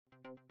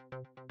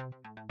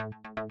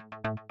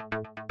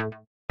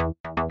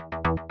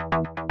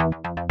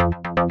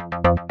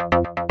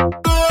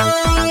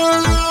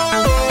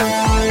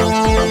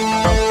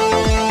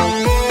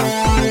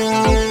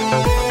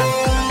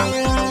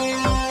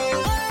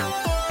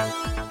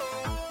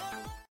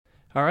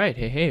All right,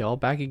 hey, all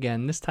back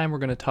again. This time we're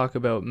going to talk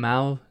about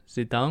Mao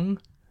Zedong,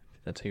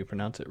 if that's how you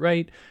pronounce it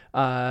right,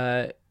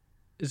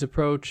 his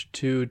approach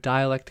to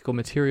dialectical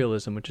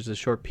materialism, which is a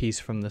short piece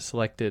from the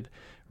selected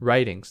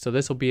writings. So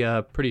this will be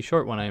a pretty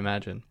short one, I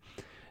imagine.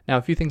 Now,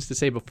 a few things to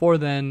say before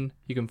then.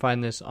 You can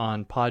find this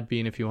on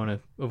Podbean if you want to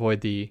avoid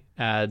the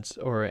ads,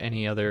 or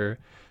any other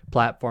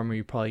platform where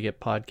you probably get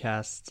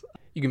podcasts.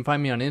 You can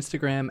find me on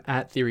Instagram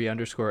at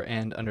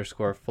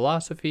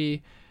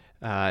theory_and_philosophy.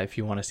 If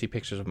you want to see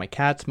pictures of my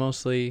cats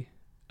mostly.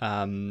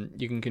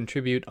 You can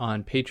contribute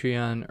on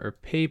Patreon or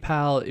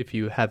PayPal if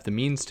you have the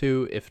means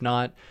to. If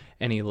not,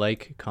 any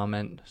like,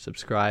 comment,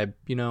 subscribe,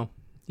 you know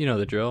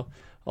the drill.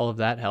 All of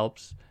that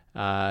helps.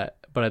 But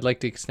I'd like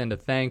to extend a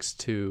thanks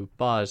to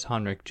Boz,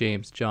 Honrick,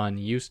 James, John,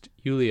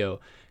 Julio,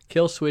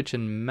 Killswitch,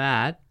 and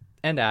Matt,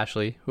 and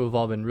Ashley, who have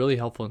all been really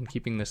helpful in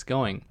keeping this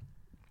going.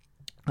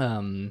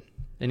 And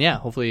yeah,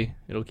 hopefully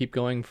it'll keep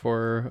going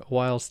for a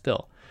while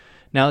still.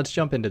 Now let's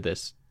jump into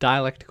this.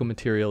 Dialectical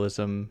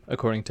materialism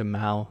according to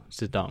Mao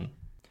Zedong.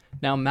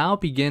 Now Mao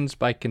begins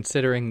by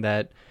considering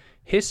that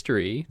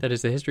history, that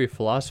is the history of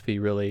philosophy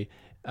really,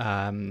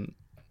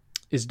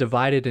 is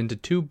divided into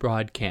two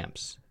broad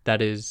camps.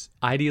 That is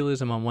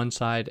idealism on one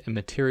side and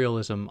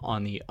materialism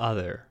on the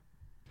other.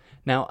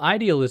 Now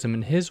idealism,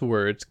 in his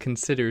words,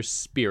 considers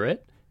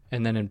spirit,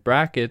 and then in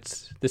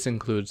brackets this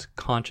includes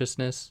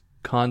consciousness,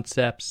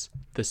 concepts,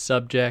 the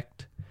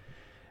subject,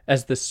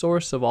 as the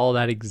source of all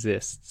that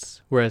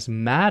exists, whereas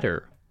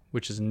matter,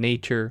 which is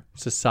nature,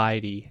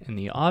 society, and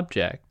the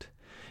object,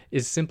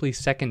 is simply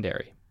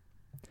secondary.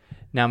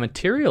 Now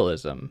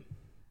materialism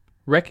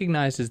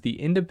recognizes the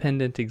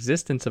independent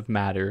existence of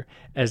matter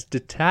as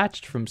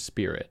detached from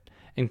spirit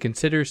and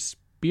considers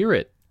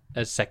spirit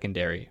as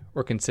secondary,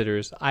 or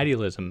considers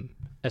idealism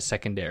as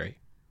secondary.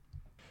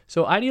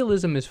 So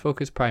idealism is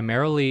focused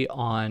primarily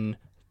on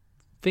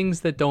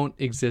things that don't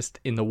exist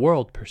in the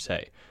world per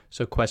se.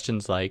 So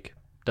questions like,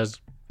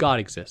 does God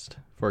exist,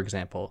 for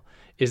example?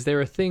 Is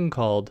there a thing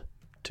called,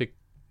 to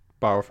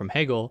borrow from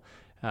Hegel,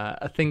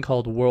 a thing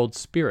called world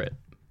spirit?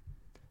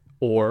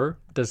 Or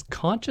does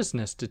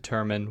consciousness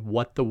determine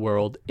what the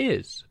world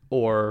is,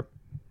 or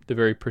the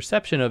very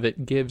perception of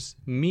it gives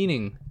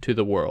meaning to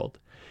the world?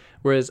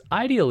 Whereas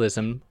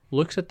idealism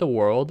looks at the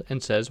world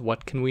and says,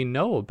 what can we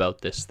know about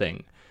this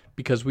thing?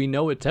 Because we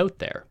know it's out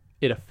there.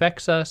 It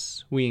affects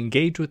us, we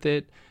engage with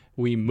it,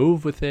 we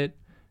move with it,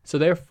 so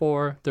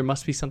therefore there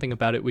must be something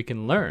about it we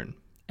can learn.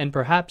 And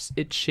perhaps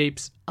it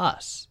shapes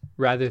us,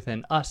 rather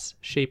than us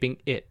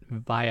shaping it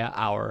via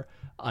our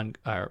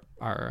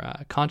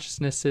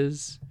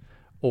consciousnesses,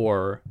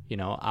 or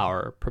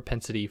our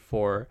propensity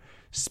for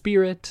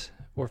spirit,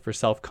 or for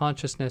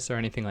self-consciousness, or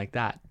anything like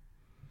that.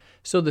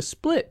 So the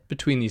split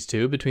between these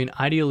two, between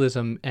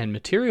idealism and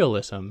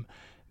materialism,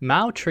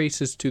 Mao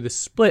traces to the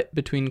split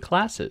between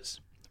classes,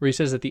 where he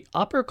says that the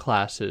upper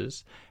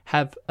classes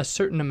have a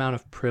certain amount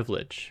of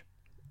privilege,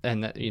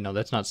 and that,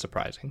 that's not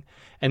surprising.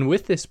 And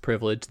with this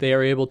privilege, they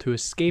are able to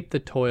escape the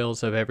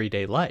toils of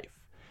everyday life.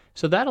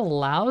 So that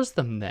allows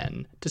them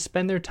then to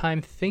spend their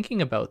time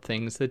thinking about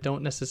things that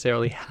don't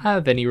necessarily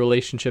have any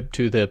relationship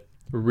to the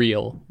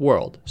real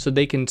world. So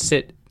they can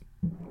sit,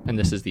 and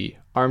this is the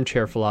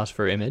armchair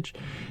philosopher image,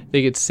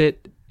 they could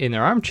sit in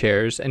their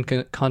armchairs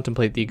and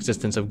contemplate the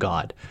existence of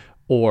God,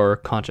 or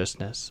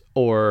consciousness,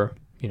 or,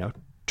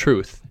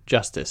 truth,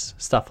 justice,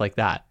 stuff like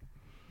that.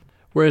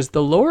 Whereas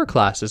the lower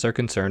classes are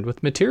concerned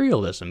with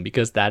materialism,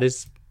 because that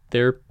is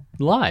their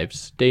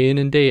lives. Day in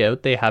and day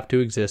out, they have to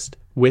exist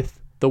with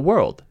the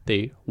world.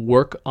 They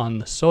work on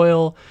the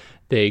soil.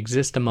 They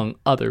exist among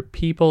other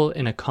people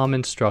in a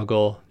common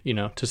struggle,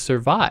 to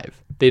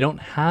survive. They don't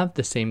have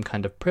the same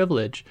kind of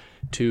privilege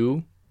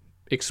to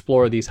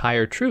explore these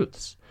higher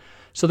truths.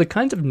 So the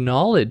kinds of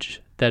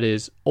knowledge that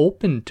is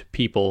open to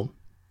people,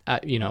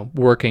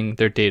 working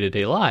their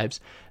day-to-day lives,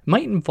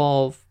 might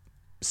involve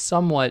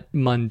somewhat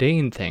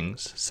mundane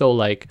things. So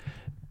like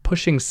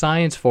pushing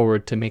science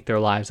forward to make their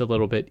lives a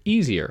little bit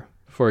easier,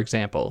 for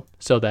example,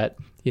 so that,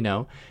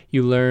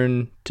 you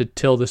learn to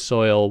till the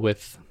soil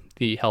with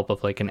the help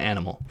of like an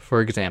animal,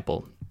 for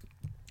example,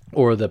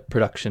 or the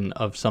production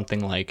of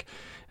something like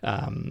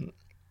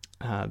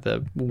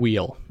the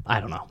wheel. I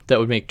don't know. That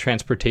would make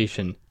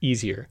transportation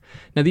easier.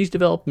 Now, these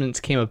developments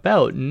came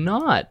about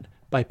not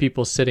by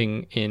people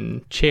sitting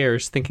in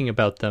chairs thinking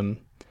about them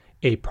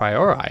a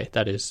priori,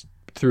 that is,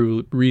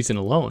 through reason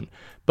alone,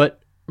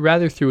 but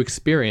rather through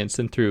experience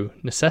and through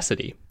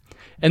necessity.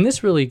 And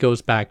this really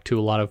goes back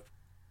to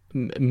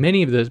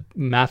many of the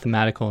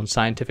mathematical and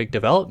scientific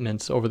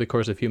developments over the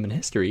course of human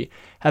history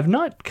have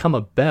not come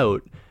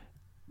about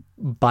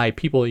by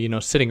people,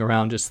 sitting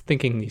around just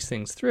thinking these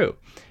things through.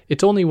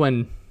 It's only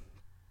when,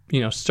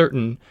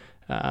 certain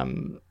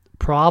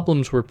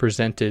problems were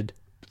presented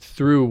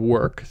through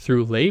work,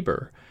 through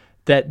labor,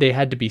 that they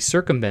had to be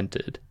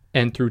circumvented.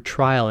 And through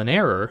trial and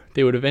error,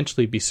 they would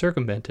eventually be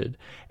circumvented.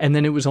 And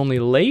then it was only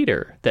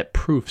later that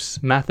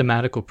proofs,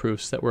 mathematical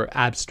proofs that were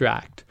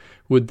abstract,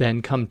 would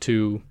then come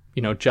to,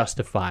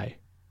 justify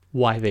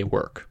why they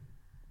work.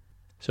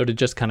 So to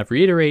just kind of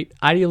reiterate,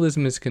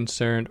 idealism is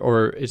concerned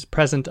or is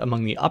present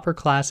among the upper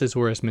classes,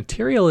 whereas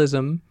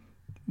materialism,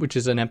 which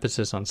is an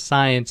emphasis on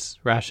science,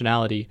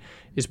 rationality,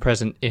 is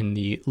present in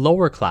the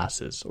lower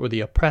classes or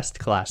the oppressed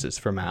classes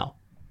for Mao.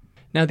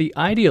 Now, the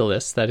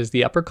idealists, that is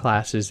the upper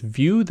classes,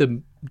 view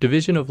the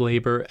division of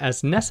labor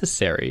as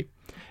necessary,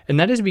 and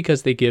that is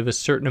because they give a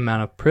certain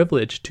amount of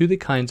privilege to the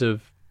kinds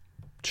of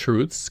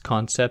truths,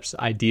 concepts,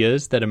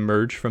 ideas that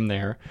emerge from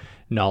their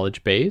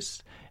knowledge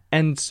base.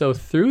 And so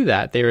through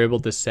that, they are able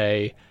to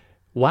say,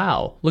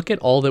 wow, look at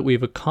all that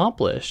we've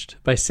accomplished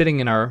by sitting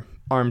in our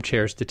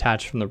armchairs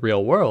detached from the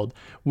real world.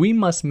 We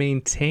must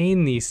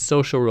maintain these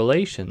social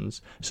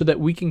relations so that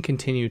we can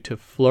continue to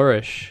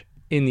flourish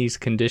in these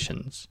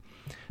conditions.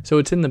 So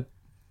it's in the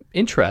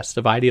interest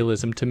of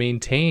idealism to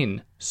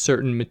maintain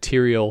certain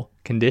material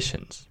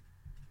conditions.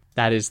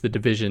 That is the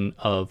division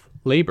of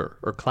labor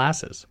or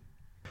classes.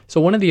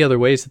 So one of the other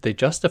ways that they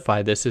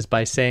justify this is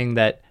by saying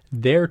that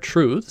their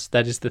truths,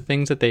 that is the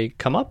things that they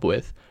come up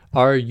with,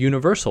 are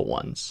universal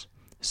ones.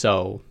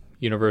 So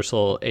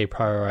universal a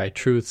priori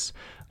truths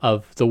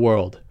of the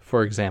world,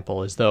 for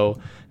example, as though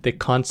the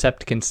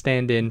concept can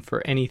stand in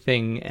for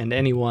anything and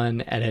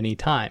anyone at any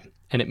time,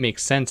 and it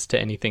makes sense to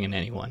anything and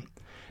anyone.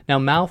 Now,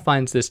 Mao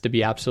finds this to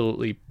be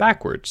absolutely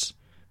backwards,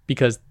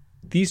 because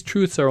these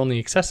truths are only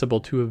accessible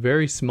to a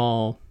very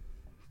small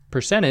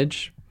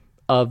percentage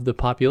of the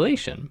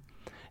population.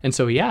 And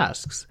so he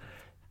asks,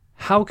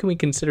 how can we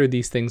consider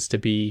these things to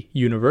be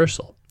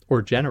universal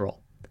or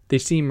general? They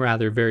seem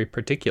rather very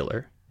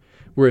particular.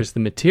 Whereas the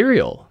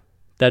material,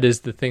 that is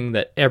the thing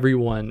that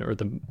everyone or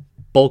the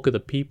bulk of the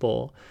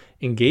people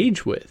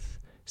engage with,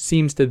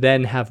 seems to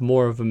then have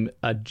more of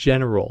a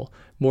general,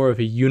 more of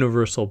a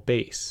universal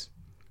base,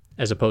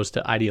 as opposed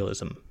to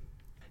idealism.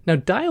 Now,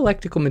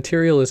 dialectical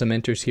materialism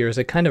enters here as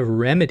a kind of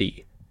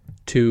remedy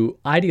to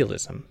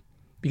idealism,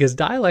 because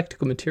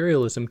dialectical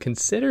materialism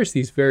considers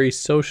these very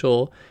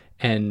social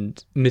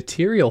and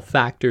material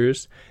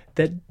factors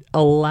that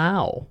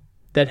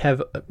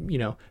have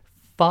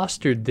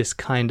fostered this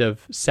kind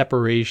of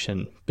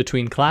separation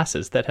between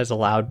classes that has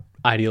allowed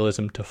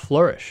idealism to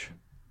flourish.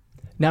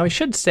 Now, I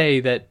should say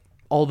that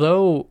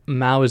although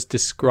Mao is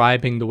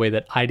describing the way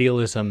that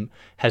idealism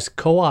has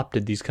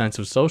co-opted these kinds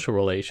of social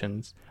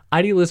relations,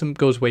 idealism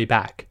goes way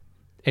back.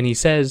 And he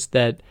says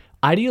that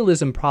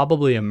idealism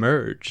probably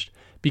emerged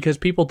because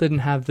people didn't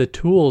have the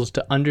tools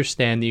to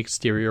understand the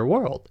exterior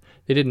world.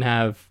 They didn't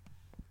have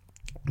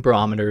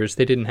barometers,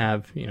 they didn't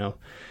have,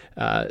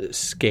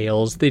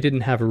 scales, they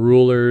didn't have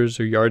rulers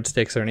or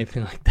yardsticks or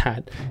anything like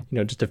that,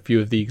 just a few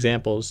of the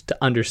examples to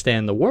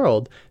understand the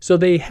world. So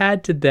they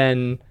had to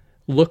then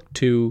look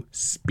to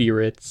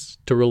spirits,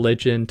 to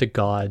religion, to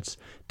gods,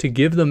 to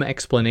give them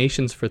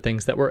explanations for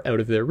things that were out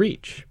of their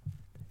reach.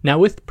 Now,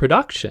 with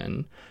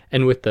production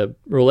and with the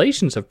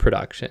relations of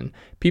production,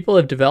 people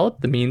have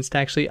developed the means to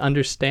actually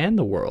understand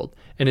the world.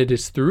 And it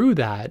is through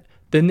that,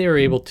 then they're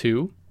able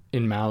to,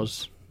 in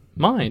Mao's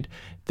mind,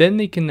 then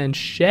they can then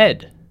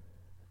shed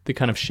the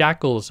kind of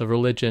shackles of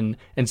religion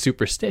and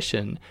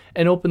superstition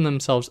and open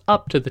themselves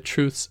up to the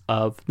truths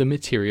of the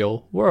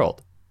material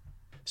world.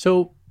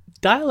 So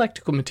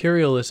dialectical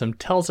materialism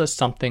tells us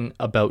something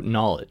about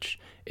knowledge.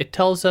 It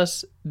tells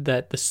us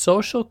that the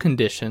social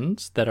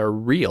conditions that are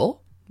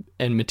real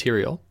and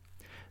material,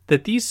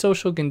 that these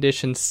social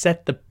conditions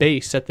set the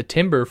base, set the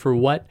timber for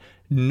what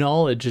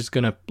knowledge is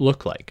going to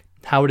look like,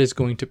 how it is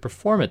going to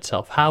perform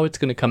itself, how it's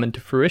going to come into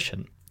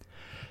fruition.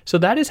 So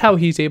that is how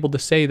he's able to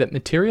say that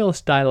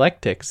materialist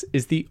dialectics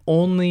is the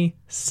only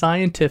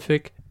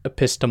scientific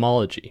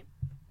epistemology.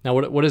 Now,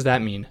 what does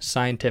that mean,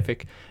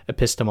 scientific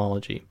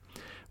epistemology?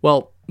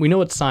 Well, we know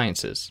what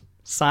science is.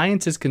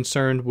 Science is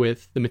concerned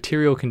with the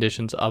material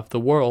conditions of the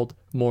world,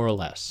 more or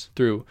less,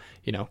 through,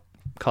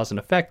 cause and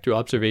effect, through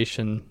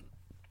observation,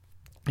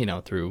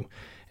 through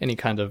any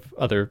kind of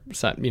other,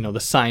 the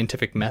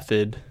scientific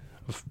method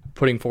of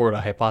putting forward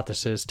a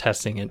hypothesis,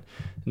 testing it,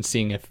 and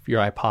seeing if your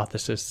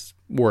hypothesis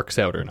works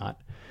out or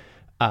not.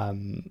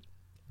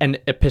 And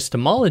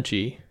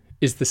epistemology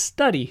is the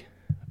study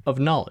of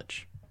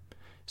knowledge.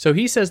 So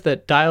he says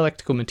that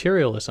dialectical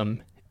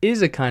materialism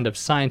is a kind of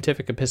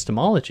scientific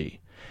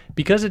epistemology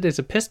because it is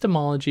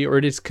epistemology, or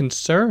it is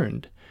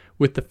concerned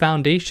with the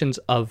foundations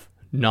of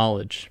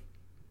knowledge.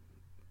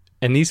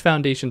 And these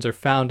foundations are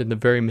found in the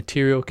very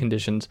material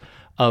conditions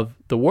of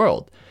the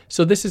world.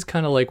 So this is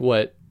kind of like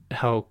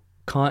how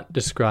Kant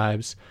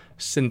describes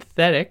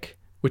synthetic,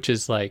 which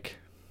is like,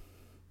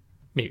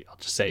 maybe I'll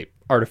just say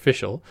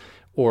artificial,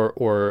 or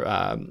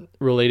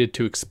related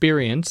to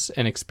experience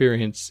and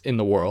experience in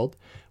the world,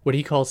 what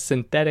he calls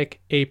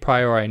synthetic a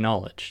priori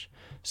knowledge.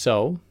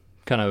 So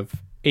kind of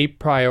a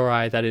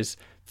priori, that is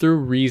through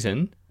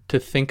reason, to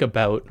think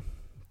about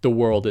the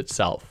world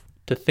itself,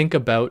 to think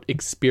about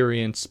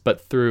experience,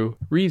 but through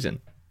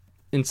reason.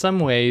 In some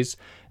ways,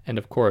 and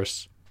of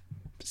course,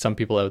 some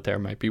people out there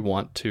might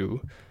want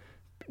to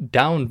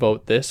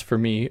downvote this for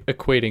me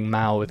equating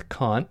Mao with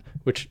Kant,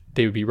 which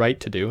they would be right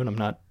to do, and I'm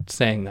not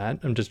saying that.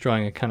 I'm just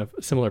drawing a kind of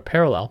similar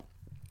parallel.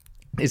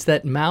 is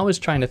that Mao is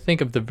trying to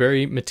think of the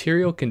very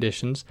material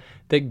conditions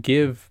that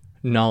give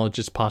knowledge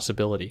its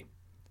possibility.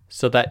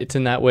 So that it's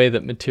in that way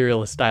that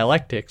materialist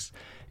dialectics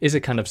is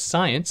a kind of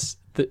science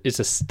that is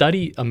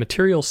a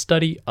material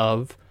study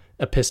of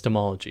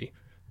epistemology,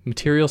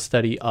 material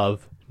study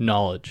of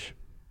knowledge.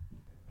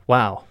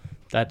 Wow,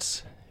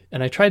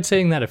 and I tried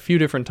saying that a few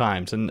different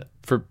times, and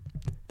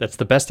that's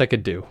the best I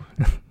could do.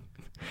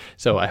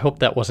 So I hope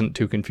that wasn't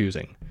too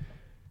confusing.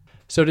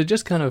 So to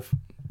just kind of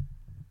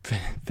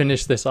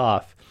finish this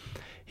off,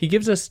 he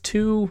gives us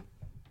 2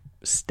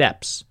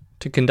 steps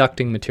to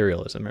conducting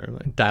materialism, or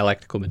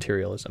dialectical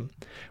materialism,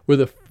 where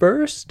the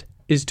first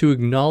is to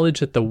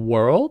acknowledge that the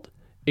world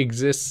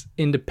exists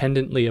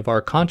independently of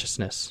our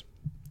consciousness.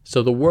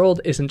 So the world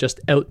isn't just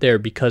out there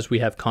because we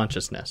have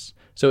consciousness.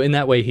 So in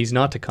that way, he's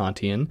not a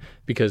Kantian,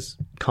 because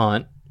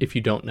Kant, if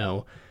you don't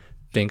know,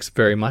 thinks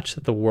very much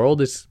that the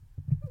world is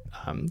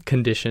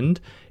conditioned.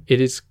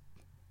 It is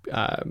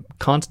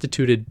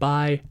constituted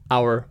by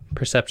our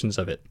perceptions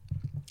of it.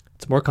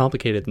 It's more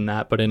complicated than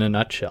that, but in a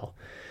nutshell.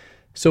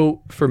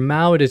 So for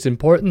Mao, it is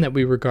important that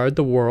we regard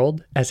the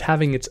world as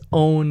having its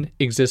own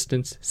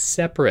existence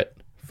separate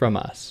from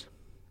us.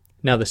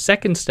 Now, the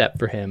second step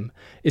for him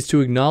is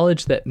to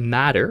acknowledge that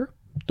matter,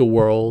 the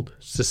world,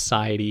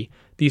 society,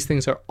 these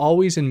things are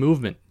always in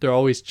movement. They're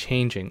always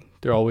changing.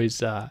 They're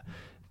always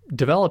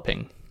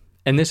developing.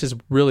 And this is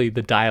really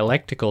the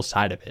dialectical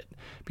side of it,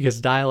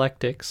 because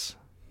dialectics,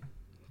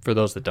 for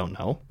those that don't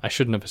know, I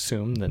shouldn't have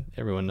assumed that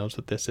everyone knows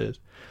what this is,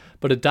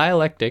 but a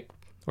dialectic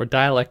or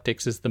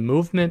dialectics is the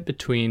movement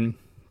between,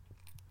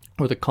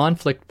 or the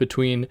conflict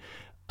between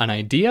an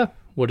idea,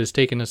 what is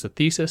taken as a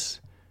thesis,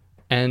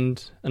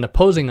 and an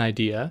opposing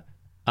idea,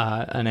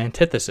 an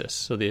antithesis.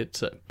 So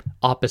it's an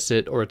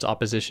opposite or it's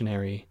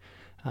oppositionary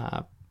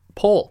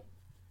pole,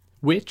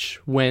 which,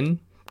 when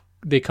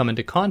they come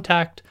into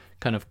contact,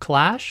 kind of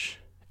clash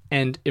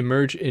and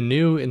emerge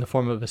anew in the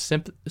form of a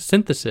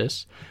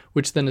synthesis,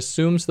 which then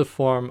assumes the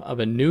form of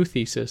a new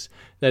thesis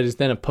that is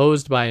then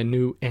opposed by a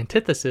new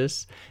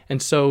antithesis.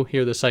 And so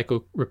here the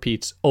cycle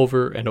repeats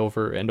over and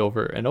over and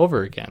over and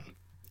over again.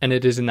 And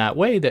it is in that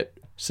way that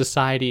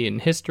society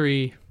and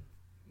history,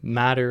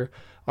 matter,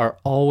 are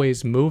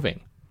always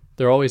moving.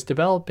 They're always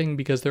developing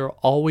because there are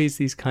always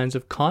these kinds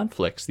of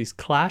conflicts, these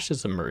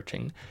clashes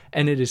emerging.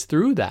 And it is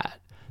through that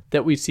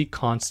we see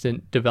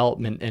constant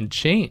development and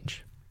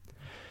change.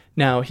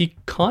 Now, he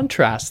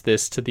contrasts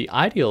this to the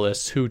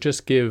idealists who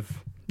just try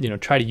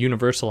to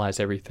universalize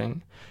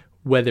everything,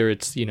 whether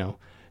it's, the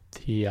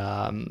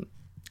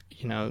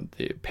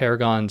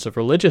paragons of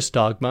religious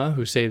dogma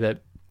who say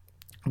that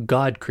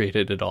God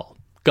created it all.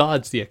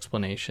 God's the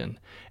explanation.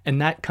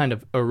 And that kind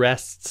of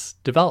arrests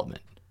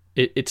development.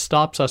 It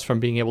stops us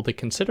from being able to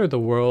consider the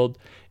world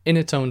in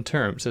its own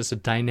terms as a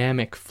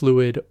dynamic,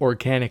 fluid,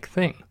 organic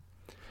thing.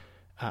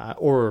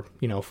 Or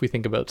if we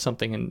think about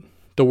something in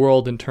the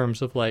world in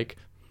terms of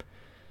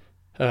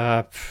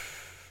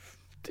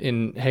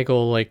in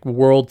Hegel,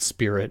 world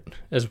spirit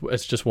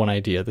as just one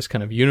idea, this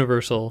kind of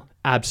universal,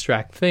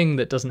 abstract thing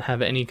that doesn't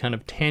have any kind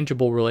of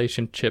tangible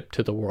relationship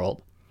to the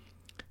world.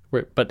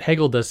 But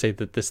Hegel does say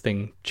that this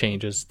thing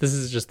changes. This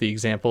is just the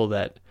example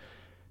that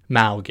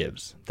Mao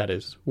gives, that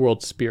is,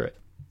 world spirit.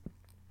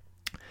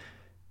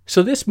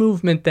 So this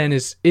movement then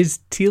is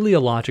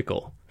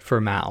teleological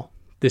for Mao.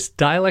 This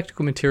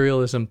dialectical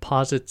materialism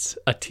posits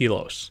a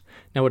telos.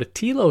 Now what a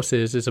telos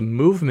is a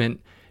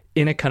movement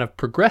in a kind of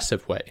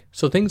progressive way.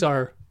 So things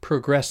are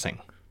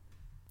progressing.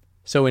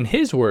 So in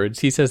his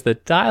words, he says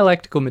that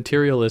dialectical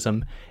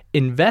materialism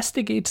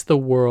investigates the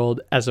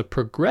world as a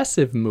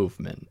progressive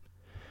movement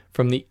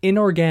from the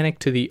inorganic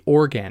to the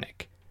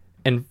organic,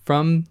 and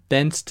from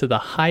thence to the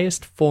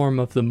highest form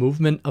of the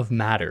movement of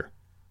matter,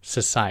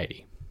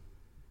 society.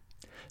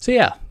 So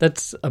yeah,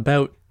 that's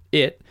about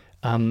it.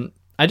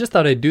 I just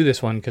thought I'd do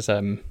this one because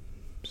I'm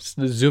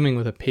Zooming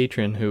with a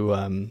patron who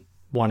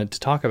wanted to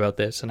talk about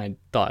this, and I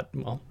thought,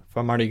 well, if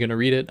I'm already going to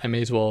read it, I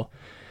may as well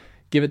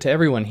give it to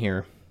everyone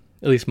here.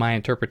 At least my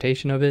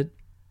interpretation of it,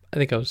 I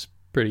think I was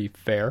pretty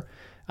fair.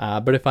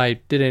 But if I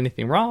did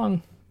anything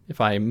wrong, if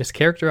I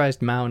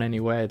mischaracterized Mao in any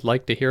way, I'd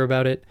like to hear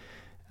about it.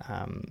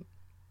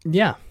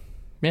 Yeah,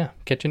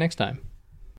 catch you next time.